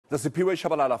The Siphiwe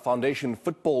Tshabalala Foundation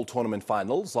football tournament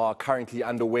finals are currently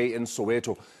underway in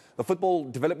Soweto. The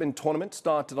football development tournament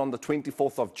started on the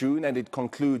 24th of June and it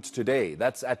concludes today.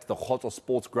 That's at the Khotso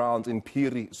Sports Grounds in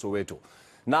Phiri, Soweto.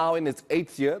 Now in its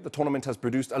 8th year, the tournament has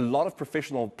produced a lot of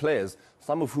professional players,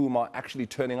 some of whom are actually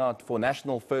turning out for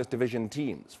national first division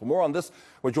teams. For more on this,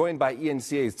 we're joined by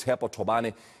eNCA's Tshepo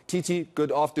Thobane. Titi,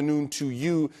 good afternoon to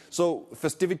you. So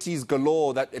festivities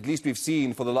galore that at least we've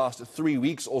seen for the last 3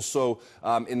 weeks or so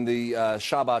in the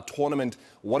Shaba tournament.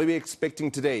 What are we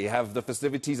expecting today? Have the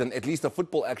festivities and at least the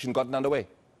football action gotten underway?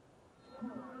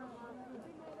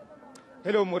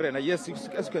 Hello, Morena. Yes,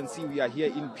 as you can see, we are here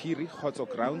in Phiri, Khotso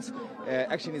grounds.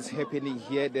 Action is happening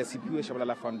here. The Siphiwe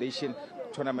Tshabalala Foundation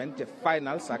tournament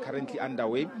finals are currently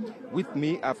underway. With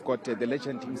me, I've got the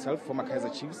legend himself, former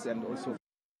Kaizer Chiefs, and also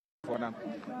former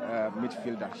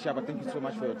midfielder. Shaba, thank you so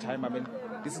much for your time. I mean,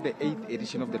 this is the 8th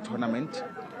edition of the tournament.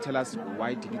 Tell us,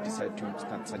 why did you decide to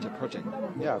start such a project?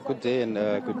 Yeah, good day and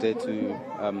good day to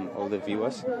all the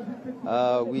viewers.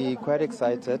 We're quite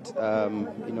excited,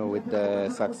 with the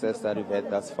success that we've had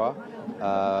thus far.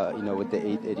 With the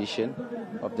 8th edition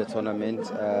of the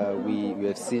tournament, we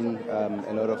have seen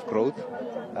a lot of growth.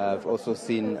 I've also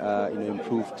seen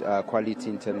improved quality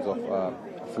in terms of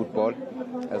football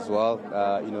as well.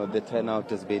 The turnout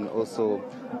has been also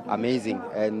amazing,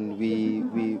 and we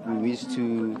wish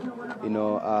to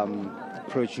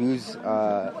produce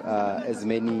as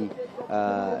many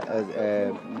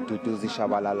Duduzi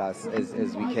Tshabalalas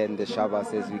as we can, the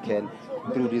Shabas as we can,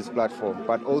 through this platform,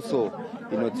 but also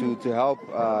to help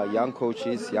young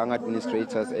coaches, young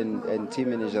administrators and team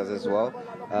managers as well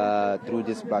through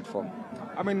this platform.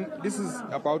 I mean, this is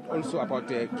also about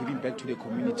giving back to the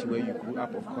community where you grew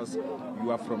up. Of course, you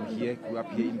are from here, grew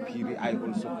up here in Phiri. I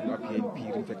also grew up here in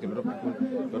Phiri. In fact, a lot of people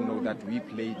don't know that we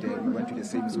went to the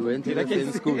same school. We went to the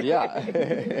same school,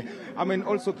 yeah. I mean,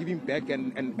 also giving back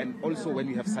and also when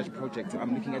we have such projects,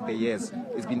 I'm looking at the years.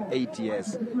 It's been 8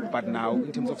 years. But now,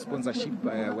 in terms of sponsorship,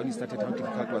 when you started, how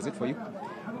difficult was it for you?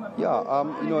 Yeah,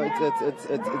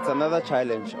 it's another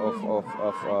challenge of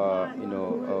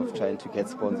trying to get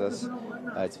sponsors.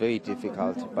 It's very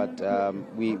difficult, but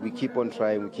we keep on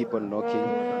trying, we keep on knocking,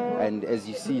 and as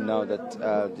you see now that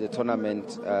the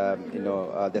tournament,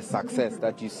 the success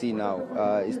that you see now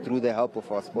is through the help of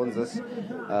our sponsors,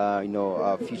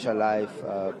 Future Life,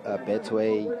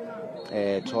 Betway,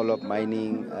 Trollop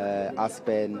Mining,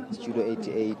 Aspen, Studio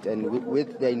 88, and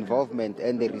with their involvement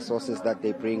and the resources that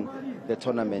they bring the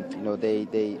tournament,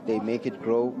 they make it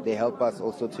grow. They help us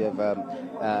also to have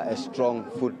a strong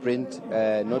footprint,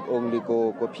 not only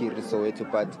go Phiri, Soweto,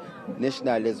 but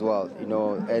national as well,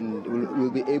 and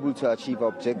we'll be able to achieve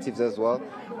objectives as well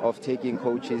of taking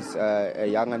coaches,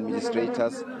 young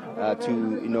administrators,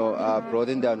 to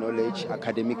broaden their knowledge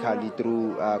academically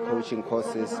through coaching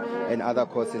courses and other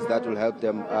courses that will help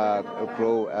them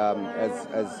grow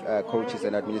as coaches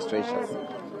and administrators.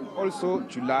 Also,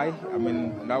 July, I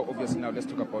mean, now let's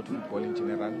talk about football in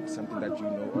general, something that you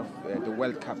know of, the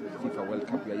World Cup, FIFA World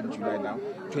Cup. We are in July now,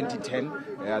 2010.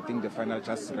 I think the final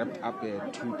just wrapped up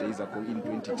 2 days ago in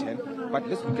 2010. But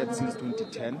let's look at since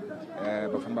 2010,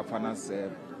 Bafana Bafanas,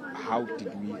 how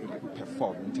did we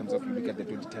perform in terms of, you look at the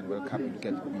 2010 World Cup,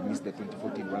 we missed the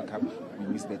 2014 World Cup, we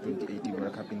missed the 2018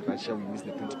 World Cup in Russia, we missed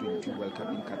the 2022 World Cup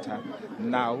in Qatar.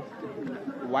 Now,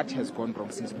 what has gone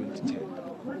wrong since 2010?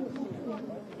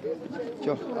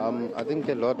 Sure. I think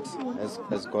a lot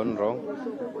has gone wrong.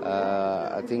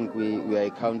 I think we are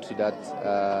a country that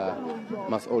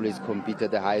must always compete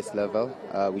at the highest level.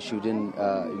 We shouldn't,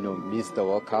 miss the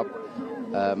World Cup.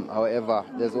 However,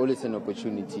 there's always an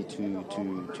opportunity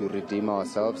to redeem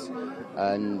ourselves,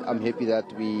 and I'm happy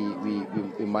that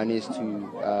we managed to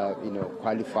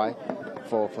qualify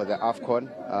for the AFCON,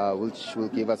 which will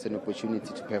give us an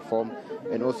opportunity to perform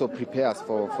and also prepare us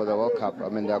for the World Cup. I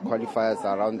mean, there are qualifiers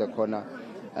around the corner.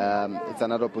 It's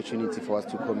another opportunity for us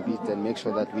to compete and make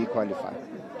sure that we qualify.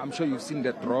 I'm sure you've seen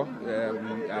the draw. We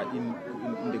are in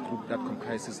the group that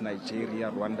comprises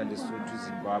Nigeria, Rwanda, Lesotho,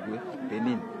 Zimbabwe,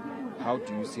 Benin. How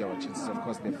do you see our chances? Of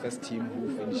course, the first team who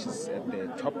finishes at the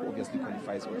top obviously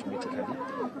qualifies automatically.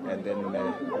 And then,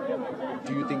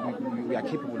 do you think we are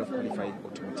capable of qualifying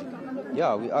automatically?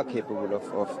 Yeah, we are capable of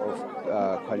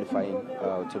qualifying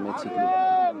automatically.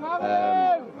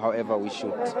 However, we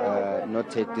should not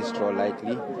take this draw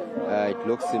lightly. It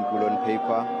looks simple on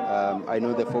paper. I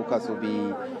know the focus will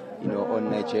be, on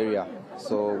Nigeria.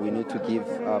 So we need to give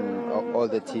all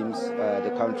the teams,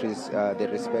 the countries, the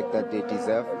respect that they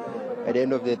deserve. At the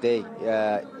end of the day,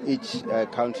 each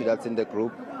country that's in the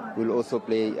group will also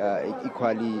play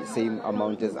equally same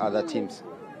amount as other teams.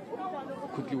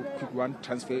 quick one,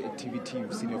 transfer activity.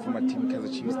 You've seen your former team,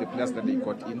 Kaizer Chiefs. The players that they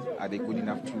got in, are they good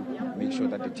enough to make sure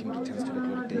that the team returns to the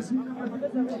glory days?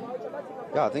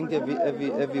 Yeah, I think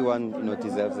everyone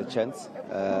deserves a chance,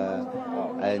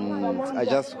 and I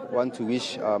just want to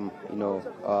wish all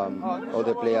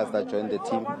the players that joined the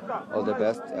team all the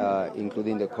best,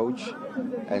 including the coach,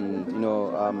 and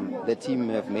the team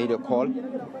have made a call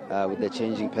with the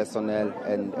changing personnel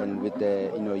and with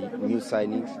the new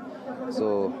signings.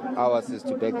 So ours is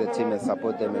to back the team and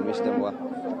support them and wish them well.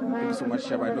 Thank you so much,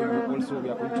 Shaba. I know we are going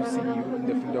to see you in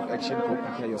the field of action. Go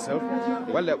prepare yourself.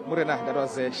 Well, Murena, that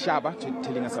was Shaba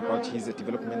telling us about his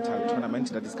developmental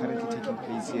tournament that is currently taking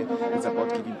place here. It's about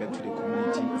giving back to the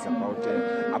community. It's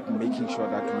about making sure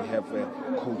that we have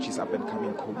coaches,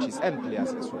 up-and-coming coaches and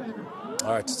players as well.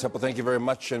 All right, Tshepo, thank you very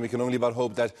much. And we can only but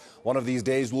hope that one of these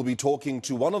days we'll be talking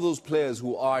to one of those players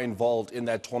who are involved in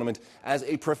that tournament as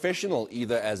a professional,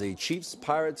 either as a Chiefs,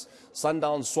 Pirates,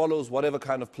 Sundowns, Swallows, whatever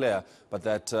kind of player, but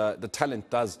that the talent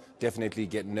does definitely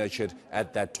get nurtured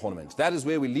at that tournament. That is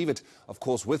where we leave it, of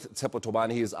course, with Tshepo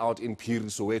Thobane. He is out in Phiri,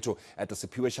 Soweto at the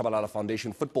Siphiwe Tshabalala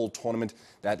Foundation football tournament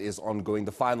that is ongoing.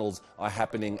 The finals are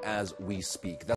happening as we speak.